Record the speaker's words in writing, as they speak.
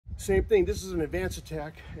Same thing. This is an advanced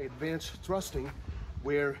attack, advanced thrusting,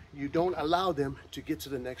 where you don't allow them to get to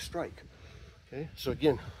the next strike. Okay, so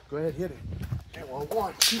again, go ahead, hit it. Okay, well,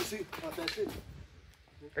 1, 2, see, that's it.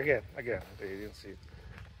 Again, you didn't see it.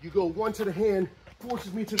 You go 1 to the hand,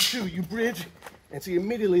 forces me to the 2, you bridge, and see,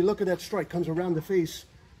 immediately look at that strike, comes around the face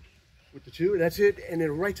with the 2, that's it, and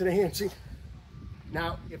then right to the hand, see?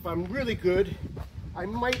 Now, if I'm really good, I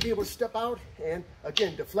might be able to step out and,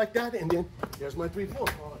 again, deflect that, and then there's my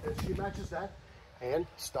 3-4. And she matches that and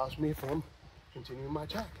stops me from continuing my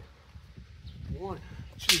attack. 1,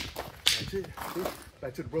 2, that's it. See?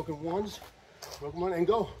 Back to the broken ones, broken 1, and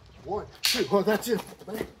go. 1, 2, oh, that's it.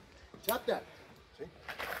 Tap that. See?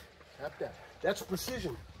 Tap that. That's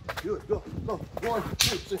precision. Good, go, go. 1,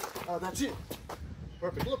 2, see? That's it.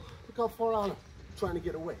 Perfect. Look how far out I'm trying to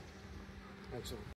get away. Excellent.